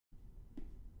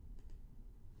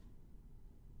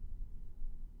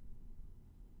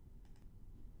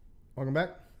Welcome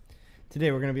back. Today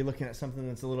we're going to be looking at something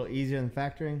that's a little easier than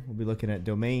factoring. We'll be looking at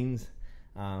domains.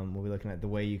 We'll be looking at the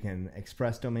way you can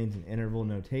express domains in interval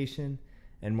notation,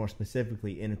 and more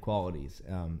specifically inequalities,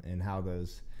 and how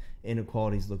those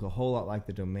inequalities look a whole lot like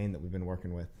the domain that we've been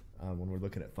working with when we're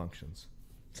looking at functions.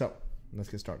 So let's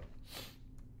get started.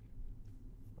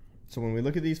 So when we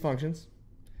look at these functions,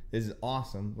 this is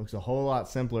awesome. Looks a whole lot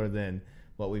simpler than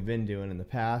what we've been doing in the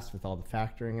past with all the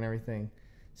factoring and everything.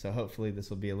 So hopefully this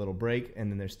will be a little break, and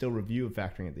then there's still review of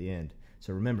factoring at the end.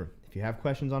 So remember, if you have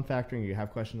questions on factoring, or you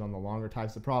have questions on the longer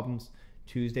types of problems,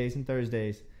 Tuesdays and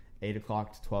Thursdays, 8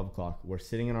 o'clock to 12 o'clock, we're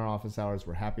sitting in our office hours.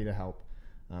 We're happy to help.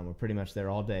 We're pretty much there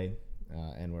all day,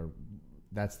 and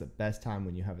that's the best time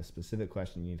when you have a specific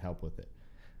question you need help with it.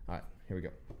 All right, here we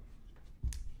go.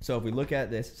 So if we look at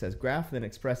this, it says graph, then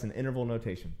express in interval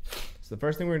notation. So the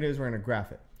first thing we're going to do is we're going to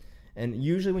graph it. And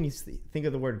usually when you think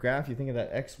of the word graph, you think of that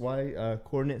X, Y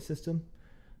coordinate system.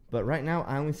 But right now,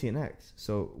 I only see an X.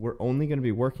 So we're only going to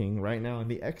be working right now on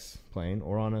the X plane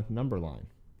or on a number line,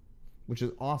 which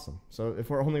is awesome. So if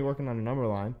we're only working on a number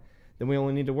line, then we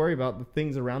only need to worry about the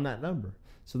things around that number.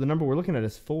 So the number we're looking at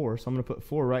is 4. So I'm going to put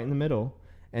 4 right in the middle.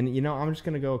 And, I'm just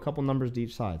going to go a couple numbers to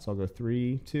each side. So I'll go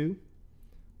 3, 2,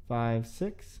 5,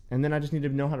 6, and then I just need to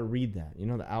know how to read that.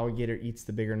 The alligator eats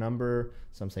the bigger number.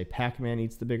 Some say Pac-Man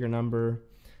eats the bigger number.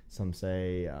 Some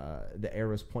say the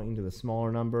arrow's pointing to the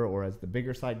smaller number, or as the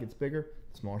bigger side gets bigger,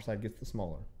 the smaller side gets the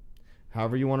smaller.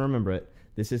 However you want to remember it,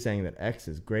 this is saying that X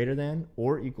is greater than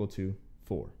or equal to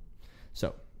 4.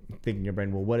 So think in your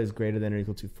brain, well, what is greater than or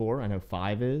equal to 4? I know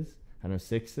 5 is, I know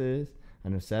 6 is, I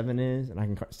know 7 is, and I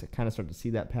can kind of start to see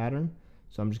that pattern.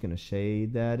 So I'm just going to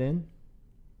shade that in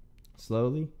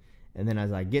slowly. And then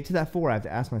as I get to that 4, I have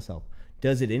to ask myself,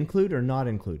 does it include or not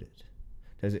include it?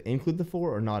 Does it include the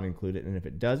 4 or not include it? And if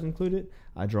it does include it,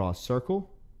 I draw a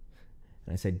circle.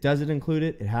 And I say, does it include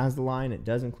it? It has the line. It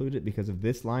does include it because of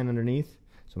this line underneath.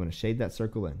 So I'm going to shade that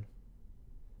circle in.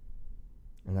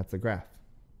 And that's the graph.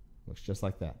 Looks just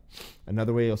like that.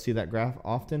 Another way you'll see that graph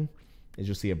often is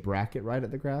you'll see a bracket right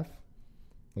at the graph.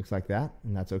 Looks like that,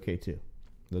 and that's okay too.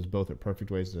 Those both are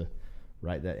perfect ways to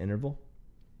write that interval.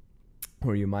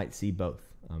 Or you might see both.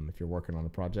 If you're working on a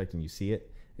project and you see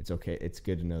it, it's okay. It's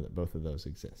good to know that both of those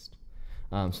exist.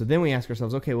 So then we ask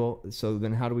ourselves, okay, well, so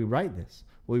then how do we write this?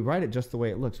 Well, we write it just the way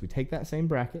it looks. We take that same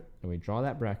bracket and we draw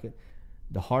that bracket.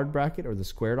 The hard bracket or the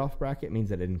squared off bracket means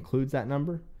that it includes that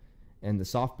number. And the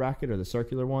soft bracket or the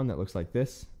circular one that looks like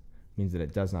this means that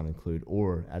it does not include,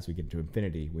 or as we get to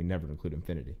infinity, we never include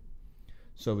infinity.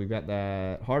 So we've got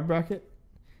that hard bracket,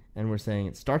 and we're saying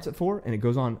it starts at 4 and it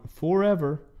goes on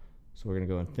forever. So we're going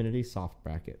to go infinity soft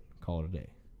bracket, call it a day.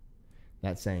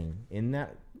 That's saying in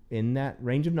that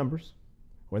range of numbers,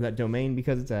 or that domain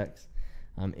because it's X,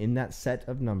 in that set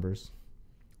of numbers,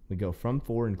 we go from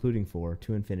 4, including 4,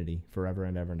 to infinity, forever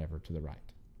and ever and ever to the right.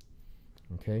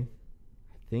 Okay?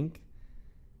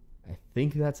 I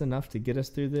think that's enough to get us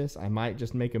through this. I might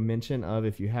just make a mention of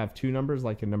if you have two numbers,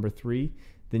 like a number 3,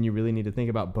 then you really need to think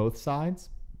about both sides.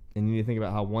 And you need to think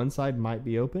about how one side might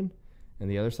be open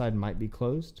and the other side might be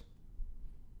closed.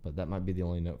 But that might be the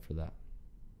only note for that.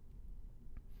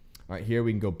 All right, here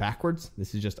we can go backwards.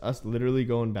 This is just us literally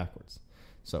going backwards.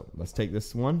 So let's take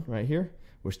this one right here.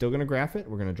 We're still going to graph it.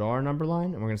 We're going to draw our number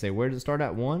line, and we're going to say, where does it start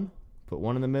at? 1. Put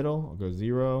 1 in the middle. I'll go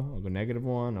 0. I'll go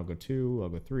 -1. I'll go 2. I'll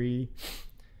go 3.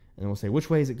 And we'll say, which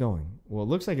way is it going? Well, it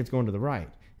looks like it's going to the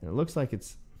right. And it looks like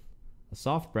it's a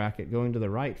soft bracket going to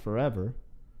the right forever.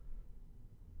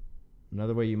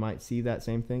 Another way you might see that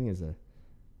same thing is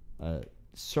a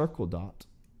circle dot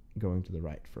going to the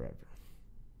right forever.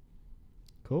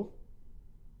 Cool?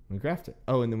 We graphed it.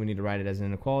 Oh, and then we need to write it as an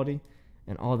inequality.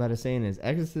 And all that is saying is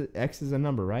x is a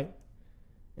number, right?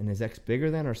 And is x bigger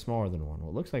than or smaller than 1? Well,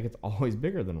 it looks like it's always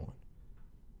bigger than 1.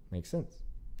 Makes sense.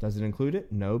 Does it include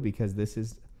it? No, because this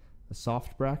is a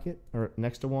soft bracket or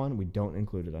next to 1. We don't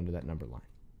include it under that number line.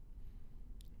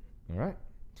 All right.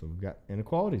 So we've got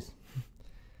inequalities.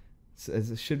 So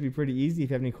it should be pretty easy. If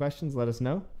you have any questions, let us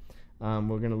know.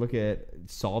 We're going to look at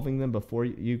solving them before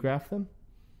you graph them.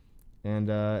 And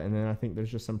then I think there's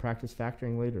just some practice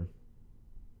factoring later.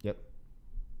 Yep.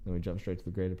 Then we jump straight to the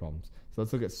graded problems. So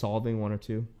let's look at solving 1 or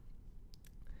 2.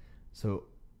 So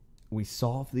we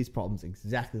solve these problems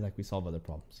exactly like we solve other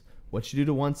problems. What you do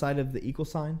to one side of the equal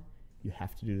sign, you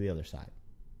have to do to the other side.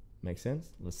 Make sense?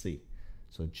 Let's see.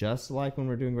 So just like when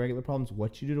we're doing regular problems,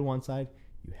 what you do to one side,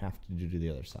 you have to do to the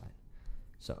other side.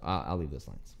 So I'll leave those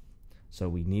lines. So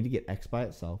we need to get x by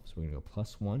itself. So we're going to go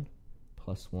 +1,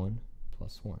 +1,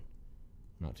 +1.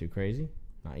 Not too crazy.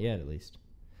 Not yet, at least.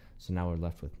 So now we're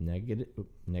left with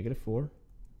 -4,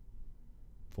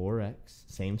 4x,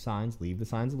 same signs, leave the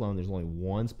signs alone. There's only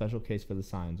one special case for the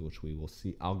signs, which we will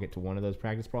see. I'll get to one of those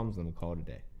practice problems, and then we'll call it a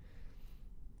day.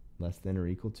 Less than or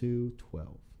equal to 12.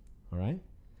 All right?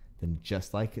 Then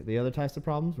just like the other types of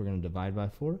problems, we're going to divide by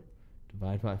 4,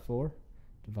 divide by 4,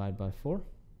 divide by 4.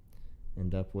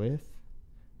 End up with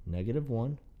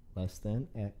 -1 less than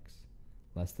x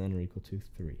less than or equal to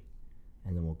 3.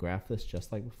 And then we'll graph this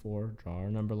just like before. Draw our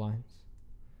number lines.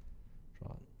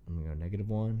 Draw it. I'm going to go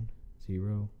 -1,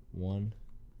 0, 1,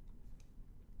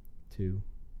 2,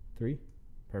 3.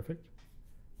 Perfect.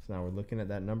 So now we're looking at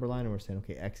that number line and we're saying,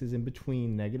 okay, x is in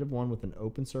between -1 with an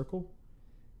open circle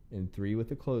and 3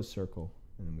 with a closed circle.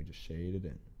 And then we just shade it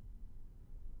in.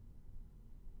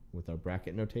 With our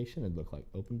bracket notation, it'd look like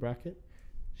open bracket,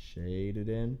 shade it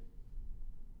in,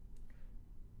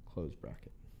 close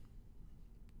bracket.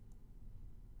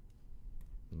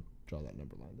 And draw that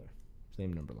number line there.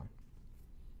 Same number line.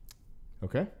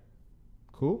 Okay?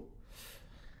 Cool.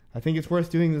 I think it's worth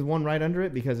doing this one right under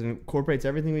it because it incorporates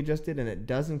everything we just did, and it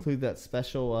does include that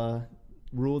special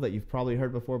rule that you've probably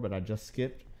heard before, but I just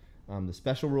skipped. The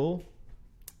special rule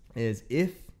is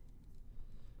if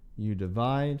you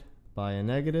divide by a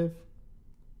negative,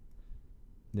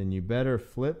 then you better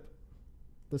flip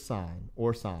the sign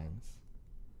or signs.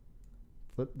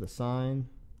 Flip the sign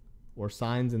or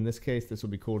signs. In this case, this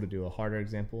would be cool to do a harder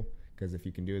example because if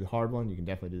you can do the hard one, you can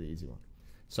definitely do the easy one.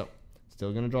 So,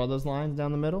 still going to draw those lines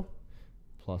down the middle.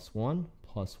 +1,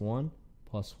 +1,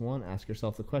 +1. Ask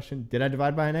yourself the question, did I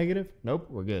divide by a negative? Nope,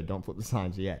 we're good. Don't flip the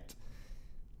signs yet.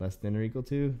 Less than or equal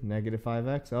to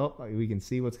 -5x. Oh, we can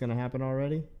see what's going to happen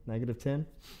already. -10.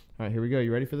 All right, here we go.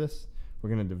 You ready for this? We're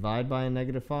going to divide by a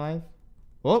 -5.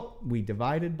 Oh, we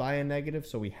divided by a negative,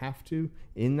 so we have to,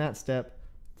 in that step,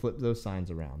 flip those signs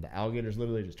around. The alligators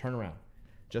literally just turn around.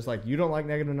 Just like you don't like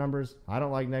negative numbers, I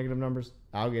don't like negative numbers,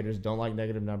 alligators don't like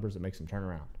negative numbers, it makes them turn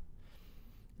around.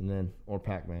 And then, or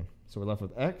Pac-Man. So we're left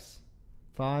with x,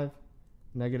 5,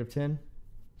 -10.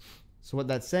 So what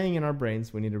that's saying in our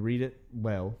brains, we need to read it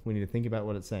well. We need to think about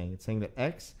what it's saying. It's saying that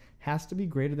x has to be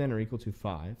greater than or equal to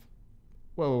 5.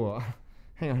 Whoa.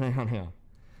 Hang on.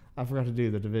 I forgot to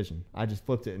do the division. I just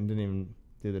flipped it and didn't even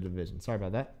do the division. Sorry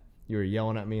about that. You were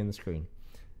yelling at me in the screen.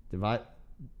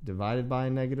 Divided by a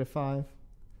 -5.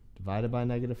 Divided by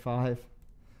 -5.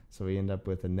 So we end up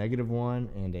with a -1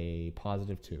 and a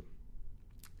 +2.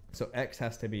 So x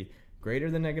has to be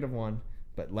greater than -1,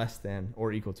 but less than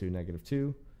or equal to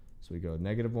 -2. So we go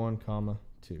 -1, comma,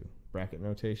 2. Bracket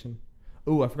notation.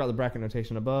 Ooh, I forgot the bracket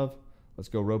notation above. Let's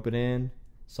go rope it in.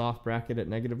 Soft bracket at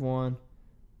 -1.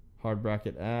 Hard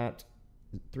bracket at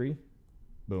 3.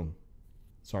 Boom.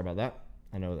 Sorry about that.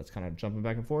 I know that's kind of jumping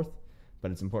back and forth,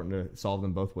 but it's important to solve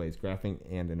them both ways, graphing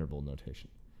and interval notation.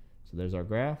 So there's our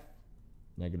graph.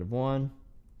 -1,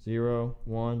 0,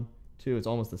 1, 2. It's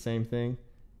almost the same thing.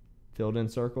 Filled in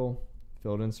circle,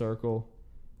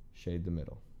 shade the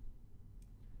middle.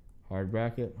 Hard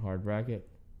bracket,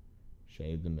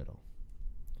 shade the middle.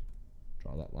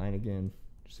 Draw that line again,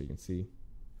 just so you can see.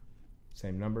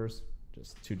 Same numbers,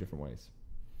 just 2 different ways.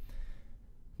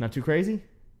 Not too crazy.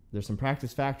 There's some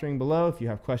practice factoring below. If you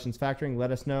have questions factoring,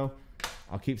 let us know.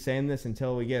 I'll keep saying this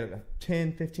until we get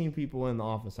 10, 15 people in the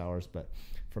office hours, but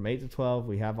from 8 to 12,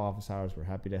 we have office hours. We're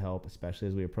happy to help, especially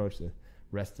as we approach the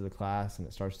rest of the class and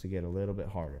it starts to get a little bit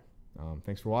harder.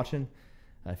 Thanks for watching.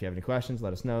 If you have any questions,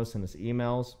 let us know. Send us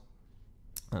emails.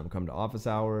 Come to office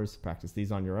hours, practice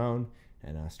these on your own,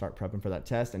 and start prepping for that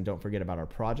test. And don't forget about our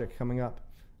project coming up,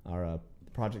 our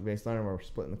project-based learning where we're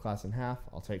splitting the class in half.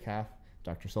 I'll take half,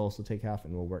 Dr. Solis will take half,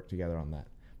 and we'll work together on that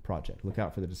project. Look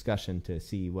out for the discussion to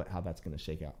see how that's going to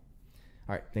shake out.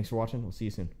 All right, thanks for watching. We'll see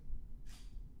you soon.